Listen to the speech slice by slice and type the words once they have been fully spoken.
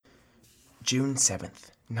June 7th,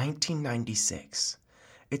 1996.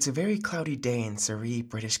 It's a very cloudy day in Surrey,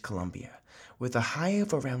 British Columbia, with a high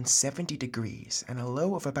of around 70 degrees and a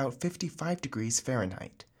low of about 55 degrees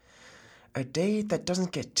Fahrenheit. A day that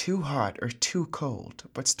doesn't get too hot or too cold,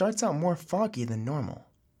 but starts out more foggy than normal.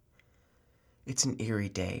 It's an eerie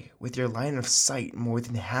day, with your line of sight more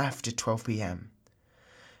than half to 12 p.m.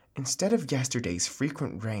 Instead of yesterday's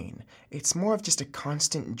frequent rain, it's more of just a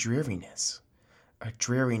constant dreariness. A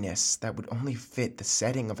dreariness that would only fit the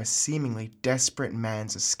setting of a seemingly desperate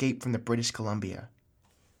man's escape from the British Columbia.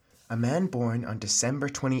 A man born on December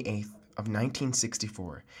 28th of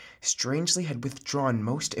 1964 strangely had withdrawn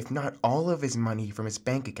most if not all of his money from his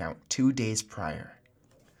bank account 2 days prior.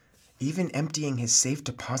 Even emptying his safe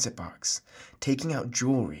deposit box, taking out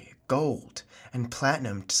jewelry, gold, and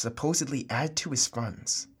platinum to supposedly add to his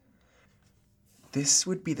funds. This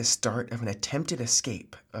would be the start of an attempted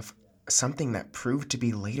escape of something that proved to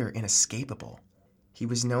be later inescapable. He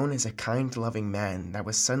was known as a kind, loving man that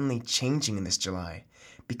was suddenly changing in this July,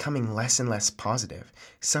 becoming less and less positive,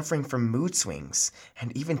 suffering from mood swings,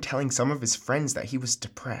 and even telling some of his friends that he was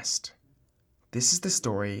depressed. This is the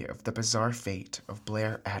story of the bizarre fate of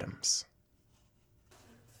Blair Adams.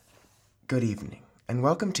 Good evening, and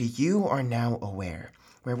welcome to You Are Now Aware,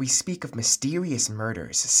 where we speak of mysterious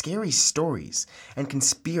murders, scary stories, and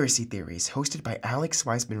conspiracy theories hosted by Alex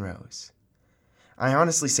Wiseman-Rose. I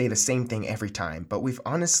honestly say the same thing every time, but we've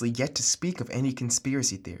honestly yet to speak of any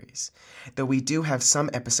conspiracy theories, though we do have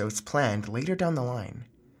some episodes planned later down the line.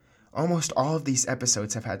 Almost all of these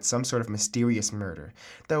episodes have had some sort of mysterious murder,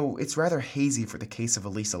 though it's rather hazy for the case of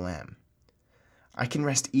Elisa Lam. I can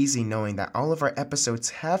rest easy knowing that all of our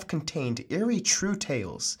episodes have contained eerie true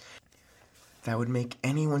tales that would make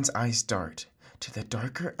anyone's eyes dart to the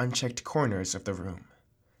darker, unchecked corners of the room.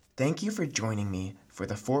 Thank you for joining me for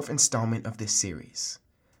the 4th installment of this series.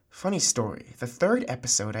 Funny story, the 3rd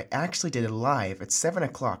episode I actually did live at 7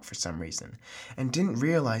 o'clock for some reason, and didn't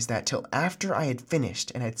realize that till after I had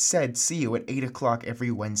finished and had said see you at 8 o'clock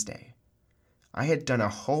every Wednesday. I had done a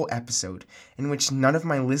whole episode in which none of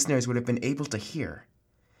my listeners would have been able to hear.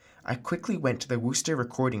 I quickly went to the Worcester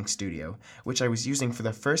recording studio, which I was using for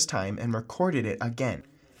the first time, and recorded it again.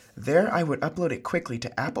 There I would upload it quickly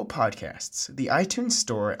to Apple Podcasts, the iTunes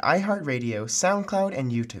Store, iHeartRadio, SoundCloud,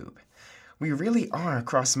 and YouTube. We really are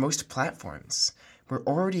across most platforms. We're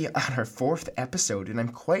already on our 4th episode, and I'm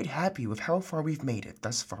quite happy with how far we've made it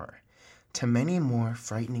thus far. To many more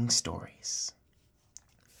frightening stories.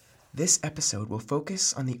 This episode will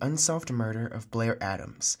focus on the unsolved murder of Blair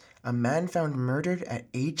Adams, a man found murdered at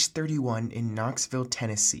age 31 in Knoxville,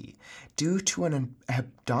 Tennessee, due to an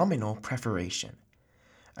abdominal perforation.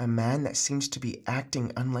 A man that seems to be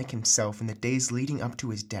acting unlike himself in the days leading up to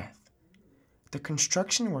his death. The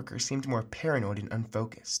construction worker seemed more paranoid and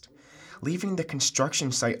unfocused, leaving the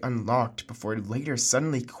construction site unlocked before later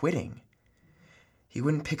suddenly quitting. He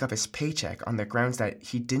wouldn't pick up his paycheck on the grounds that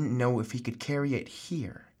he didn't know if he could carry it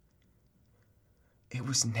here. It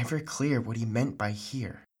was never clear what he meant by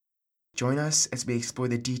here. Join us as we explore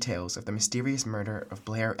the details of the mysterious murder of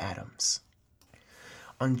Blair Adams.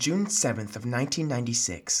 On June 7th of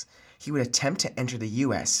 1996, he would attempt to enter the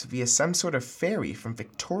U.S. via some sort of ferry from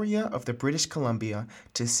Victoria of the British Columbia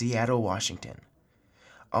to Seattle, Washington.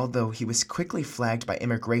 Although he was quickly flagged by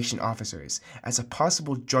immigration officers as a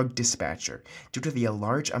possible drug dispatcher due to the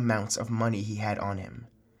large amounts of money he had on him.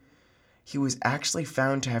 He was actually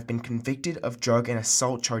found to have been convicted of drug and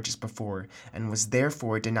assault charges before and was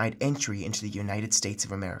therefore denied entry into the United States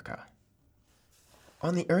of America.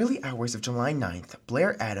 On the early hours of July 9th,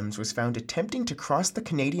 Blair Adams was found attempting to cross the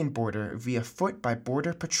Canadian border via foot by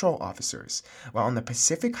Border Patrol officers while on the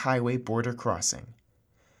Pacific Highway border crossing.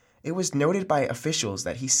 It was noted by officials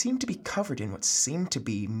that he seemed to be covered in what seemed to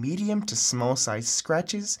be medium to small-sized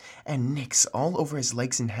scratches and nicks all over his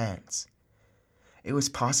legs and hands. It was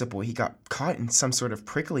possible he got caught in some sort of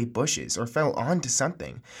prickly bushes or fell onto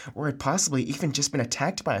something, or had possibly even just been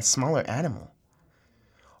attacked by a smaller animal.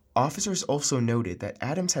 Officers also noted that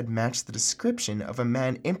Adams had matched the description of a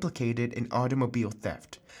man implicated in automobile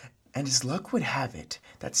theft, and as luck would have it,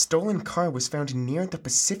 that stolen car was found near the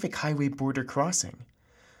Pacific Highway border crossing.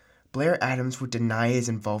 Blair Adams would deny his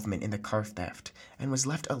involvement in the car theft and was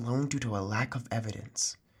left alone due to a lack of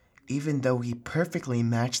evidence. Even though he perfectly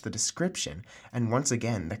matched the description, and once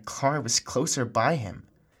again, the car was closer by him.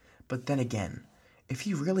 But then again, if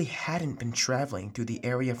he really hadn't been traveling through the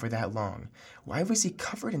area for that long, why was he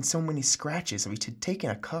covered in so many scratches if he had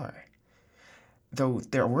taken a car? Though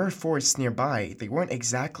there were forests nearby, they weren't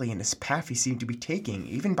exactly in his path he seemed to be taking,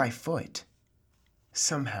 even by foot.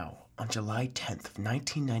 Somehow, On July 10th of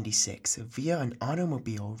 1996, via an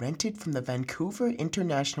automobile rented from the Vancouver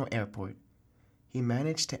International Airport, he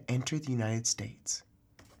managed to enter the United States.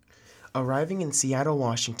 Arriving in Seattle,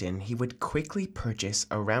 Washington, he would quickly purchase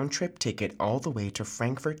a round-trip ticket all the way to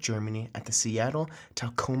Frankfurt, Germany at the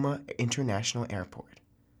Seattle-Tacoma International Airport.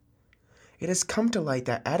 It has come to light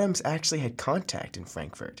that Adams actually had contact in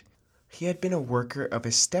Frankfurt. He had been a worker of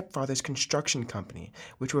his stepfather's construction company,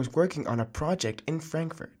 which was working on a project in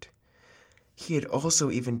Frankfurt. He had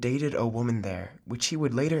also even dated a woman there, which he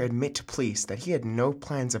would later admit to police that he had no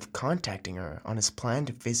plans of contacting her on his planned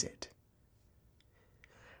visit.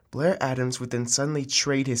 Blair Adams would then suddenly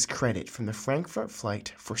trade his credit from the Frankfurt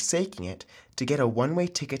flight, forsaking it, to get a one-way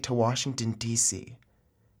ticket to Washington, D.C.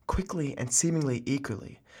 Quickly and seemingly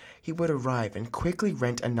eagerly, he would arrive and quickly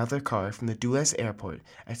rent another car from the Dulles Airport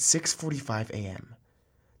at 6:45 a.m.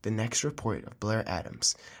 The next report of Blair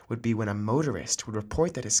Adams would be when a motorist would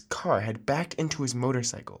report that his car had backed into his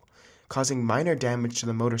motorcycle, causing minor damage to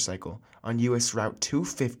the motorcycle on U.S. Route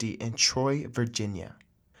 250 in Troy, Virginia.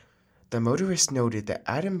 The motorist noted that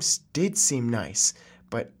Adams did seem nice,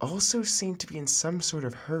 but also seemed to be in some sort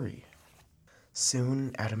of hurry.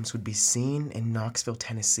 Soon, Adams would be seen in Knoxville,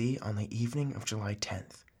 Tennessee on the evening of July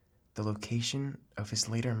 10th, the location of his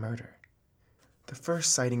later murder. The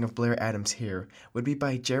first sighting of Blair Adams here would be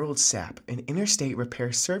by Gerald Sapp, an interstate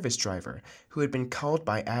repair service driver who had been called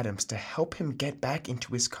by Adams to help him get back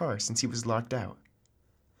into his car since he was locked out.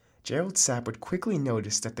 Gerald Sapp would quickly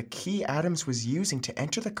notice that the key Adams was using to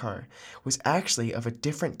enter the car was actually of a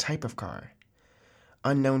different type of car.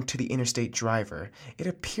 Unknown to the interstate driver, it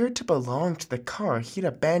appeared to belong to the car he'd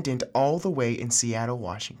abandoned all the way in Seattle,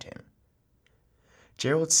 Washington.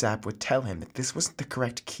 Gerald Sapp would tell him that this wasn't the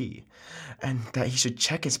correct key, and that he should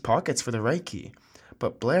check his pockets for the right key,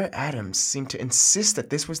 but Blair Adams seemed to insist that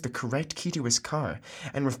this was the correct key to his car,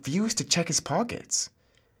 and refused to check his pockets.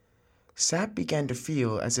 Sapp began to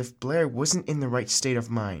feel as if Blair wasn't in the right state of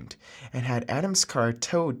mind, and had Adams' car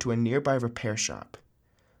towed to a nearby repair shop.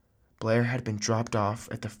 Blair had been dropped off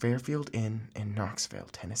at the Fairfield Inn in Knoxville,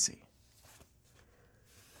 Tennessee.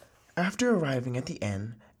 After arriving at the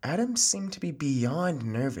inn, Adams seemed to be beyond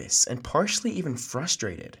nervous and partially even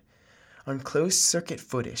frustrated. On closed-circuit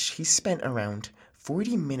footage, he spent around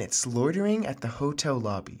 40 minutes loitering at the hotel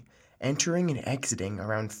lobby, entering and exiting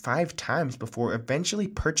around 5 times before eventually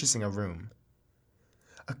purchasing a room.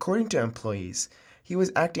 According to employees, he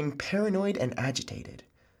was acting paranoid and agitated.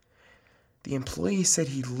 The employee said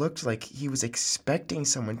he looked like he was expecting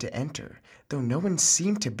someone to enter, though no one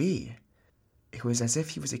seemed to be. It was as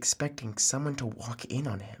if he was expecting someone to walk in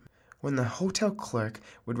on him. When the hotel clerk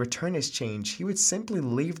would return his change, he would simply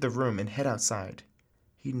leave the room and head outside.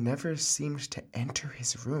 He never seemed to enter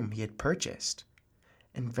his room he had purchased.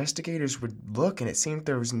 Investigators would look, and it seemed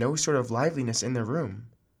there was no sort of liveliness in the room.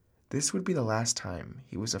 This would be the last time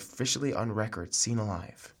he was officially on record seen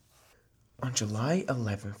alive. On July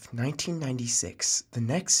 11th, 1996, the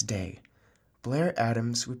next day, Blair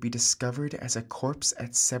Adams would be discovered as a corpse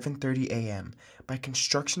at 7:30 a.m. by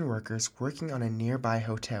construction workers working on a nearby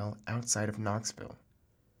hotel outside of Knoxville.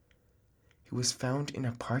 He was found in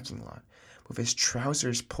a parking lot with his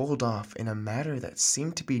trousers pulled off in a manner that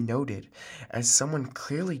seemed to be noted as someone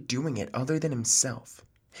clearly doing it other than himself.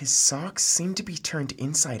 His socks seemed to be turned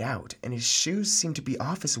inside out, and his shoes seemed to be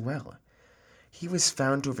off as well. He was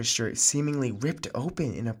found with his shirt seemingly ripped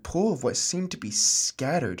open in a pool of what seemed to be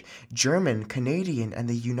scattered German, Canadian, and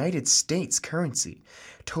the United States currency,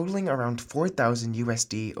 totaling around 4,000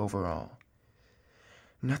 USD overall.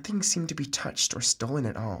 Nothing seemed to be touched or stolen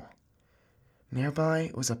at all.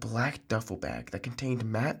 Nearby was a black duffel bag that contained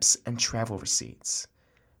maps and travel receipts.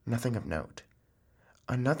 Nothing of note.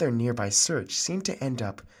 Another nearby search seemed to end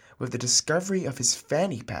up with the discovery of his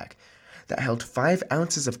fanny pack that held 5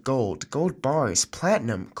 ounces of gold, gold bars,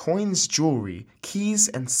 platinum, coins, jewelry, keys,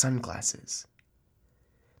 and sunglasses.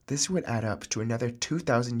 This would add up to another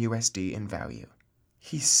 2,000 USD in value.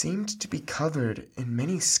 He seemed to be covered in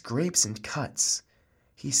many scrapes and cuts.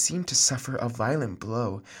 He seemed to suffer a violent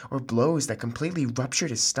blow, or blows that completely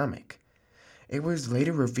ruptured his stomach. It was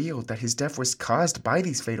later revealed that his death was caused by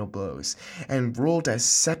these fatal blows, and ruled as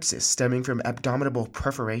sepsis stemming from abdominal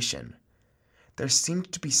perforation. There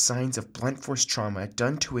seemed to be signs of blunt force trauma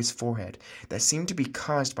done to his forehead that seemed to be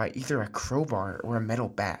caused by either a crowbar or a metal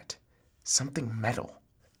bat. Something metal.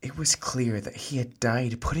 It was clear that he had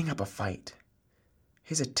died putting up a fight.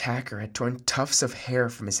 His attacker had torn tufts of hair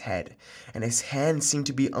from his head, and his hand seemed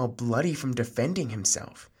to be all bloody from defending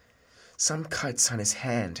himself. Some cuts on his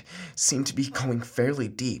hand seemed to be going fairly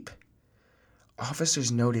deep.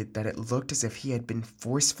 Officers noted that it looked as if he had been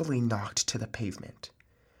forcefully knocked to the pavement.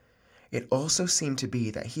 It also seemed to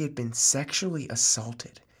be that he had been sexually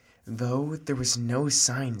assaulted, though there was no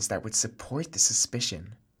signs that would support the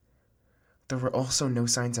suspicion. There were also no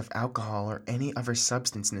signs of alcohol or any other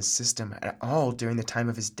substance in his system at all during the time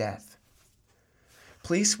of his death.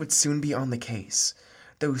 Police would soon be on the case,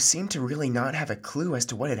 though seemed to really not have a clue as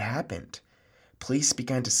to what had happened. Police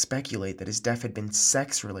began to speculate that his death had been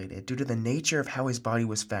sex-related due to the nature of how his body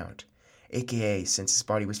was found, aka since his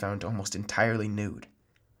body was found almost entirely nude.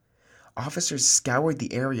 Officers scoured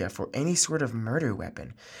the area for any sort of murder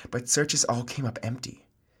weapon, but searches all came up empty.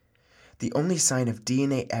 The only sign of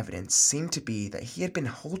DNA evidence seemed to be that he had been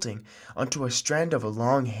holding onto a strand of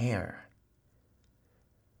long hair.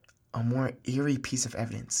 A more eerie piece of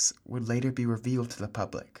evidence would later be revealed to the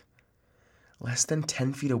public. Less than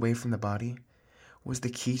 10 feet away from the body was the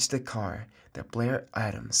key to the car that Blair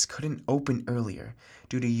Adams couldn't open earlier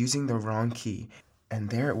due to using the wrong key, and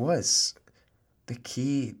there it was. The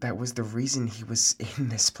key that was the reason he was in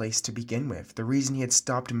this place to begin with, the reason he had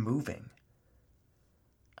stopped moving.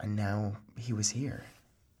 And now he was here.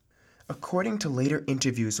 According to later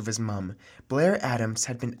interviews with his mum, Blair Adams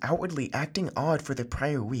had been outwardly acting odd for the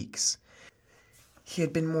prior weeks. He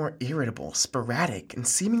had been more irritable, sporadic, and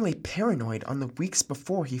seemingly paranoid on the weeks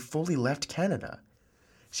before he fully left Canada.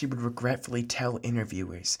 She would regretfully tell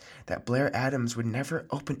interviewers that Blair Adams would never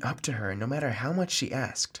open up to her no matter how much she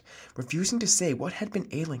asked, refusing to say what had been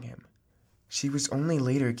ailing him. She was only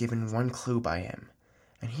later given one clue by him,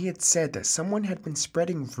 and he had said that someone had been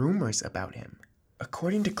spreading rumors about him.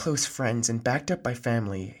 According to close friends and backed up by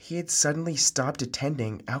family, he had suddenly stopped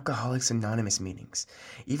attending Alcoholics Anonymous meetings,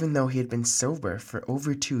 even though he had been sober for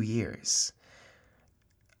over 2 years.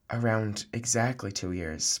 Around exactly 2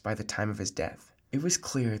 years by the time of his death. It was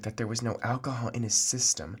clear that there was no alcohol in his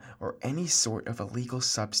system or any sort of illegal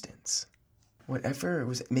substance. Whatever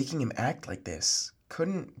was making him act like this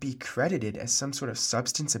couldn't be credited as some sort of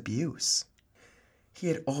substance abuse. He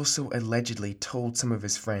had also allegedly told some of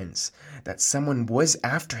his friends that someone was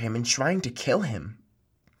after him and trying to kill him.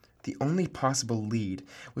 The only possible lead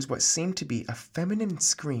was what seemed to be a feminine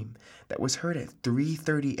scream that was heard at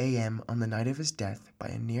 3:30 a.m. on the night of his death by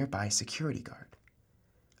a nearby security guard.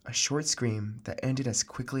 A short scream that ended as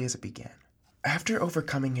quickly as it began. After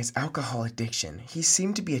overcoming his alcohol addiction, he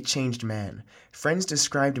seemed to be a changed man. Friends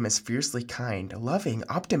described him as fiercely kind, loving,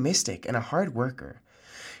 optimistic, and a hard worker.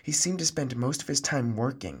 He seemed to spend most of his time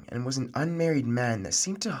working and was an unmarried man that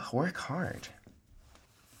seemed to work hard.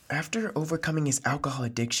 After overcoming his alcohol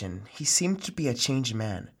addiction, he seemed to be a changed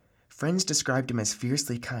man. Friends described him as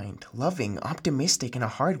fiercely kind, loving, optimistic, and a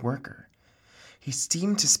hard worker. He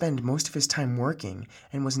seemed to spend most of his time working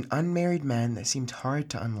and was an unmarried man that seemed hard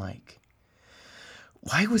to unlike.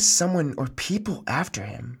 Why was someone or people after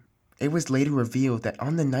him? It was later revealed that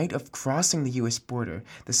on the night of crossing the U.S. border,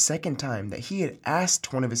 the second time, that he had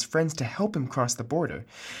asked one of his friends to help him cross the border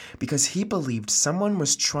because he believed someone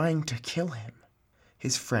was trying to kill him.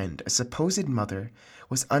 His friend, a supposed mother,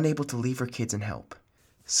 was unable to leave her kids and help.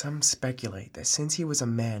 Some speculate that since he was a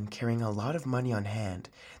man carrying a lot of money on hand,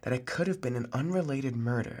 that it could have been an unrelated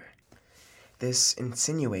murder. This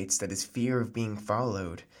insinuates that his fear of being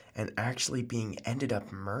followed and actually being ended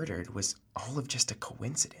up murdered was all of just a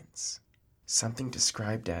coincidence. Something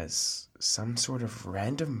described as some sort of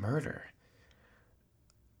random murder.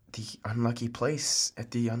 The unlucky place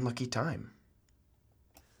at the unlucky time.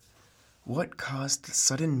 What caused the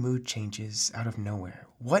sudden mood changes out of nowhere?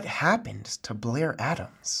 What happened to Blair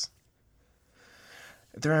Adams?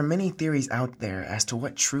 There are many theories out there as to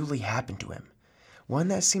what truly happened to him. One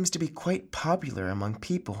that seems to be quite popular among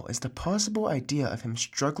people is the possible idea of him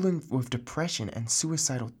struggling with depression and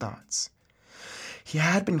suicidal thoughts. He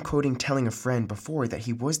had been quoting telling a friend before that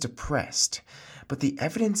he was depressed, but the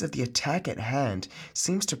evidence of the attack at hand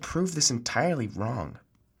seems to prove this entirely wrong.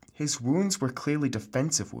 His wounds were clearly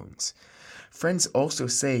defensive wounds. Friends also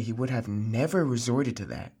say he would have never resorted to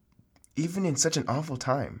that, even in such an awful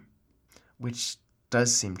time, which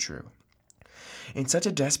does seem true. In such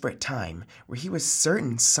a desperate time, where he was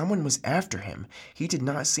certain someone was after him, he did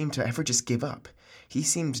not seem to ever just give up. He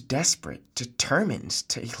seemed desperate, determined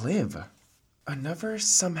to live. Another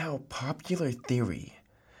somehow popular theory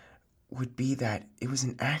would be that it was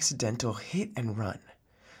an accidental hit and run,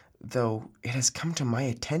 though it has come to my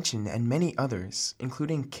attention and many others,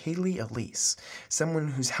 including Kaylee Elise, someone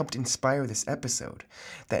who's helped inspire this episode,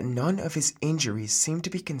 that none of his injuries seem to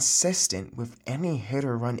be consistent with any hit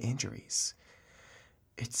or run injuries.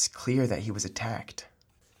 It's clear that he was attacked.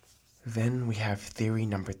 Then we have theory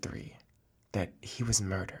number 3, that he was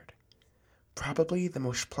murdered. Probably the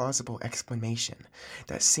most plausible explanation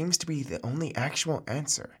that seems to be the only actual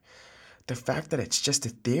answer. The fact that it's just a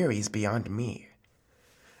theory is beyond me.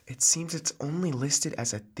 It seems it's only listed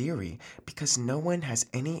as a theory because no one has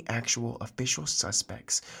any actual official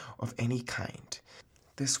suspects of any kind.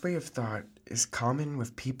 This way of thought is common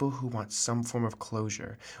with people who want some form of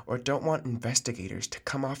closure or don't want investigators to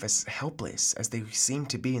come off as helpless as they seem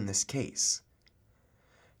to be in this case.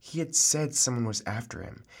 He had said someone was after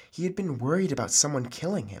him. He had been worried about someone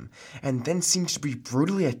killing him, and then seemed to be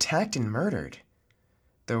brutally attacked and murdered.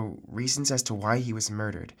 Though reasons as to why he was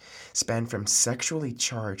murdered spanned from sexually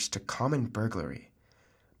charged to common burglary.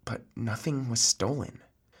 But nothing was stolen.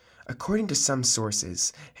 According to some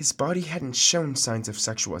sources, his body hadn't shown signs of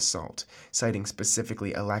sexual assault, citing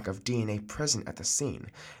specifically a lack of DNA present at the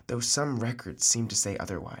scene, though some records seem to say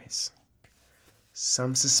otherwise.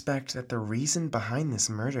 Some suspect that the reason behind this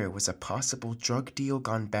murder was a possible drug deal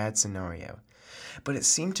gone bad scenario, but it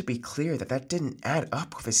seemed to be clear that that didn't add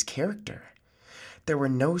up with his character. There were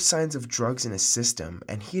no signs of drugs in his system,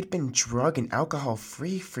 and he had been drug and alcohol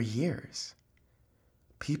free for years.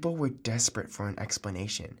 People were desperate for an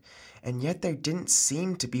explanation, and yet there didn't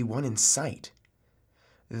seem to be one in sight.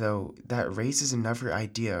 Though that raises another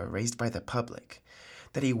idea raised by the public,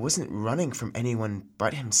 that he wasn't running from anyone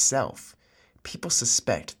but himself. People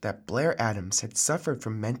suspect that Blair Adams had suffered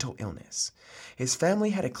from mental illness. His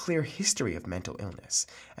family had a clear history of mental illness,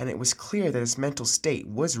 and it was clear that his mental state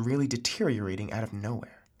was really deteriorating out of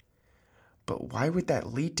nowhere. But why would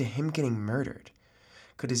that lead to him getting murdered?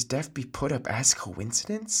 Could his death be put up as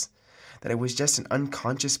coincidence? That it was just an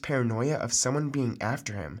unconscious paranoia of someone being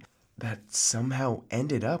after him that somehow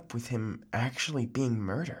ended up with him actually being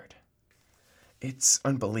murdered? It's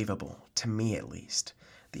unbelievable, to me at least.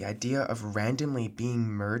 The idea of randomly being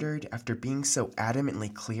murdered after being so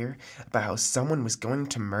adamantly clear about how someone was going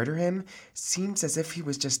to murder him seems as if he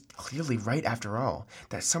was just clearly right after all,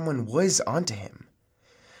 that someone was onto him.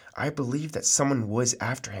 I believe that someone was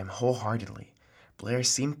after him wholeheartedly. Blair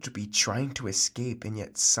seemed to be trying to escape, and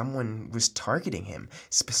yet someone was targeting him,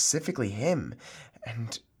 specifically him,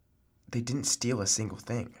 and they didn't steal a single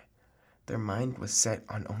thing. Their mind was set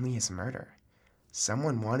on only his murder.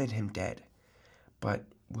 Someone wanted him dead. But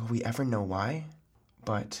will we ever know why?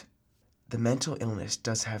 But the mental illness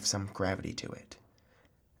does have some gravity to it.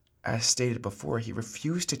 As stated before, he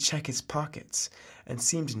refused to check his pockets and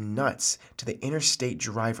seemed nuts to the interstate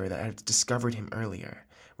driver that had discovered him earlier,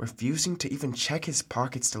 refusing to even check his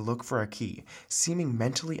pockets to look for a key, seeming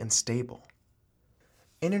mentally unstable.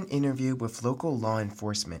 In an interview with local law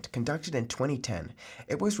enforcement conducted in 2010,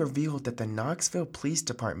 it was revealed that the Knoxville Police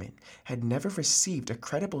Department had never received a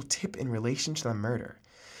credible tip in relation to the murder,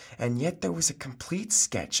 and yet there was a complete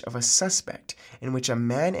sketch of a suspect in which a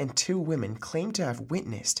man and two women claimed to have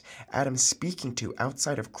witnessed Adams speaking to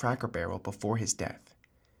outside of Cracker Barrel before his death.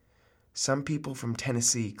 Some people from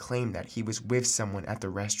Tennessee claim that he was with someone at the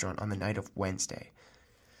restaurant on the night of Wednesday,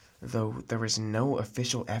 though there is no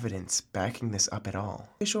official evidence backing this up at all.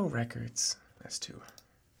 Official records, that's two.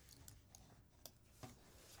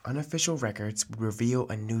 Unofficial records would reveal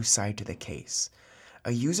a new side to the case.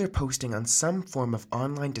 A user posting on some form of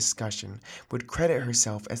online discussion would credit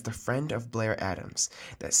herself as the friend of Blair Adams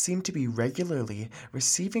that seemed to be regularly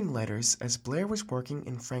receiving letters as Blair was working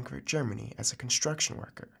in Frankfurt, Germany as a construction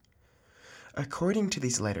worker. According to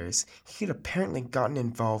these letters, he had apparently gotten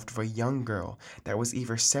involved with a young girl that was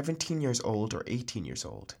either 17 years old or 18 years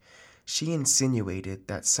old. She insinuated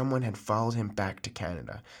that someone had followed him back to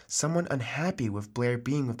Canada, someone unhappy with Blair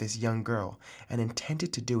being with this young girl, and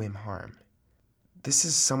intended to do him harm. This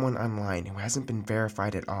is someone online who hasn't been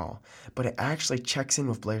verified at all, but it actually checks in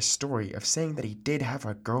with Blair's story of saying that he did have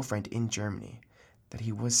a girlfriend in Germany, that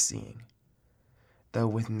he was seeing. Though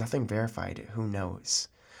with nothing verified, who knows?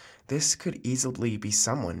 This could easily be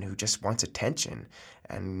someone who just wants attention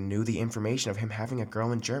and knew the information of him having a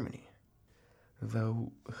girl in Germany.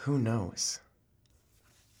 Though, who knows?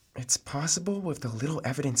 It's possible with the little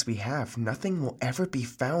evidence we have, nothing will ever be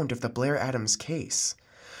found of the Blair Adams case.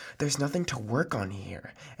 There's nothing to work on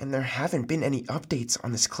here, and there haven't been any updates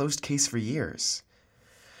on this closed case for years.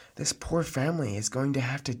 This poor family is going to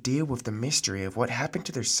have to deal with the mystery of what happened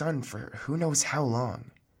to their son for who knows how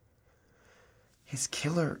long. His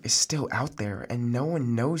killer is still out there, and no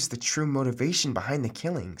one knows the true motivation behind the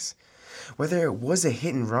killings. Whether it was a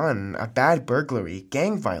hit and run, a bad burglary,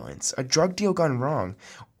 gang violence, a drug deal gone wrong,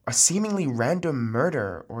 a seemingly random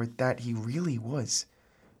murder, or that he really was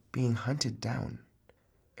being hunted down.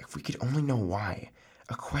 If we could only know why,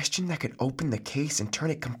 a question that could open the case and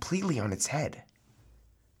turn it completely on its head.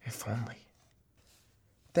 If only.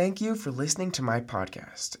 Thank you for listening to my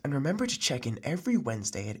podcast, and remember to check in every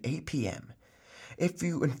Wednesday at 8 p.m. If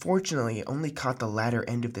you unfortunately only caught the latter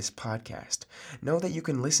end of this podcast, know that you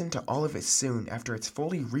can listen to all of it soon after it's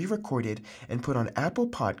fully re-recorded and put on Apple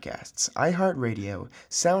Podcasts, iHeartRadio,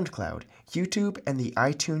 SoundCloud, YouTube, and the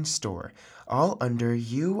iTunes Store, all under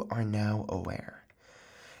You Are Now Aware.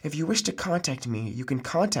 If you wish to contact me, you can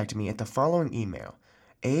contact me at the following email,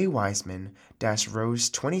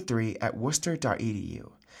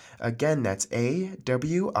 awiseman-rose23@worcester.edu. Again, that's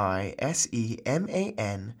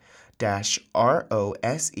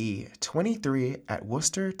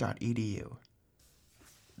awiseman-rose23@worcester.edu.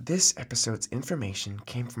 This episode's information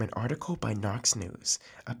came from an article by Knox News,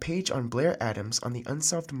 a page on Blair Adams on the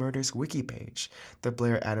Unsolved Murders wiki page, the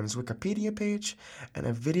Blair Adams Wikipedia page, and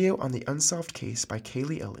a video on the unsolved case by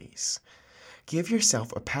Kaylee Elise. Give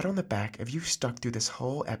yourself a pat on the back if you stuck through this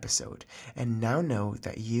whole episode and now know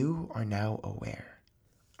that you are now aware.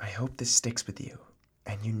 I hope this sticks with you,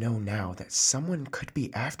 and you know now that someone could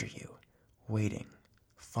be after you, waiting,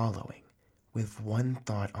 following, with one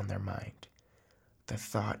thought on their mind. The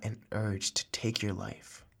thought and urge to take your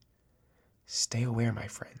life. Stay aware, my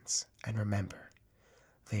friends, and remember,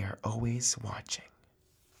 they are always watching.